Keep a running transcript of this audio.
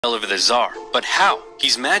over the Tsar. But how?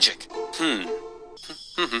 He's magic.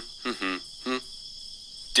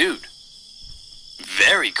 Dude.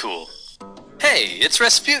 Very cool. Hey, it's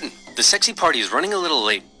Rasputin. The sexy party is running a little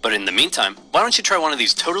late, but in the meantime, why don't you try one of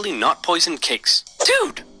these totally not poisoned cakes?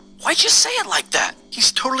 Dude! Why'd you say it like that?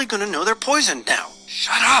 He's totally gonna know they're poisoned now.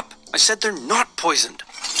 Shut up! I said they're not poisoned.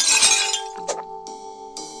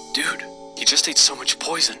 Dude, he just ate so much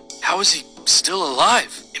poison. How is he still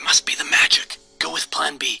alive? It must be the magic. Go with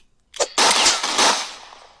plan B.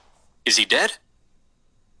 Is he dead?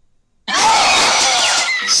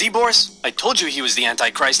 See, Boris? I told you he was the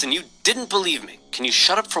Antichrist and you didn't believe me. Can you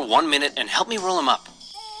shut up for 1 minute and help me roll him up?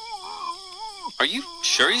 Are you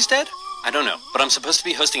sure he's dead? I don't know, but I'm supposed to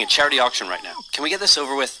be hosting a charity auction right now. Can we get this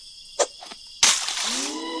over with?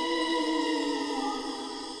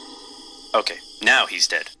 Okay, now he's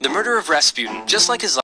dead. The murder of Rasputin, just like his